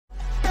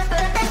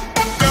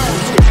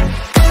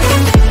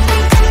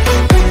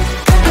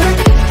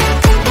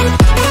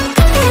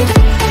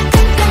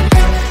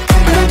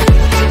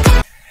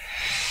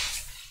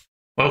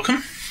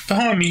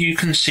Behind me you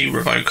can see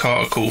Revoke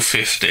Article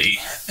 50,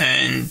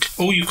 and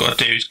all you've got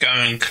to do is go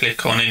and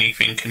click on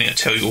anything and it'll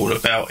tell you all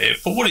about it.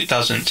 But what it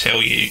doesn't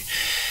tell you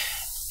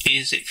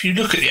is, if you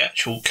look at the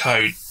actual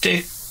code,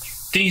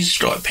 these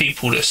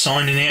people that are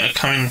signing it are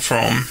coming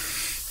from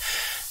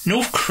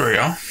North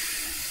Korea,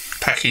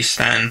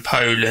 Pakistan,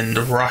 Poland,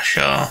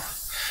 Russia,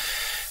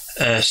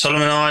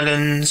 Solomon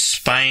Islands,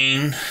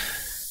 Spain,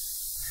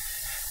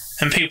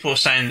 and people are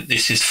saying that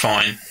this is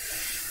fine.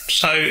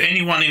 So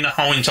anyone in the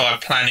whole entire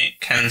planet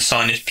can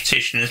sign this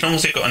petition, as long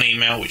as they've got an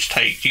email, which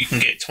you can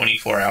get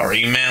 24-hour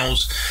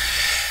emails.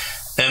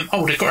 They've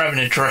got to have an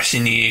address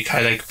in the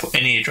UK, they can put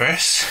any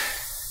address.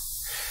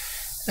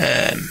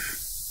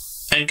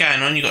 And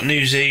going on, you've got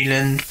New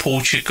Zealand,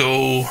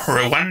 Portugal,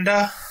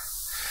 Rwanda,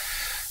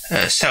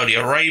 Saudi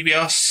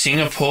Arabia,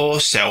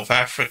 Singapore, South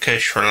Africa,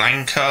 Sri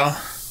Lanka,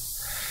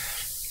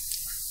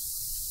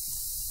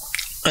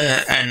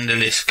 and the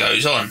list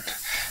goes on.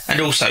 And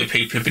also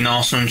people have been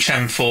asking on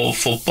Channel 4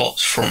 for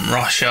bots from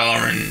Russia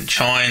and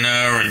China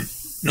and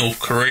North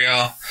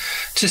Korea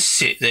to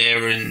sit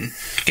there and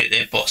get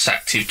their bots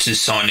active to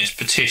sign this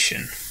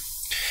petition.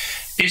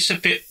 It's a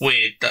bit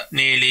weird that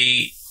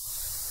nearly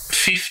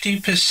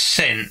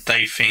 50%,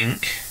 they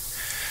think,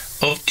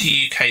 of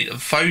the UK that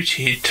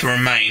voted to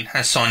remain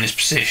has signed this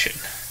petition.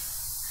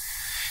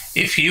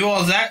 If you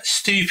are that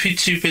stupid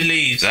to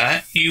believe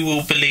that, you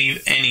will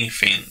believe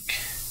anything.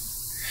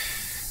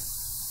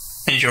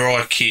 And your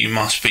IQ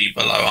must be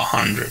below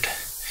 100.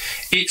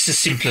 It's as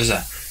simple as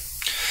that.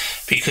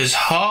 Because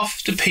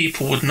half the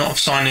people would not have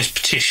signed this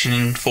petition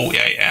in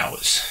 48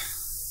 hours.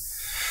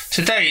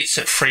 Today it's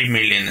at 3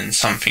 million and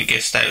something.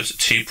 Yesterday it was at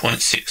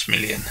 2.6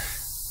 million.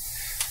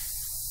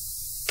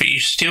 But you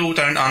still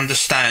don't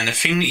understand. The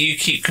thing that you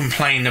keep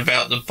complaining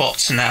about, the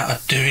bots and that, are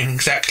doing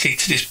exactly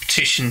to this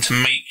petition to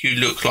make you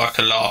look like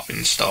a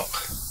laughing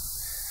stock.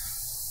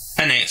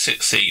 And it's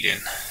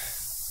succeeding.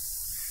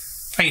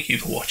 Thank you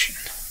for watching.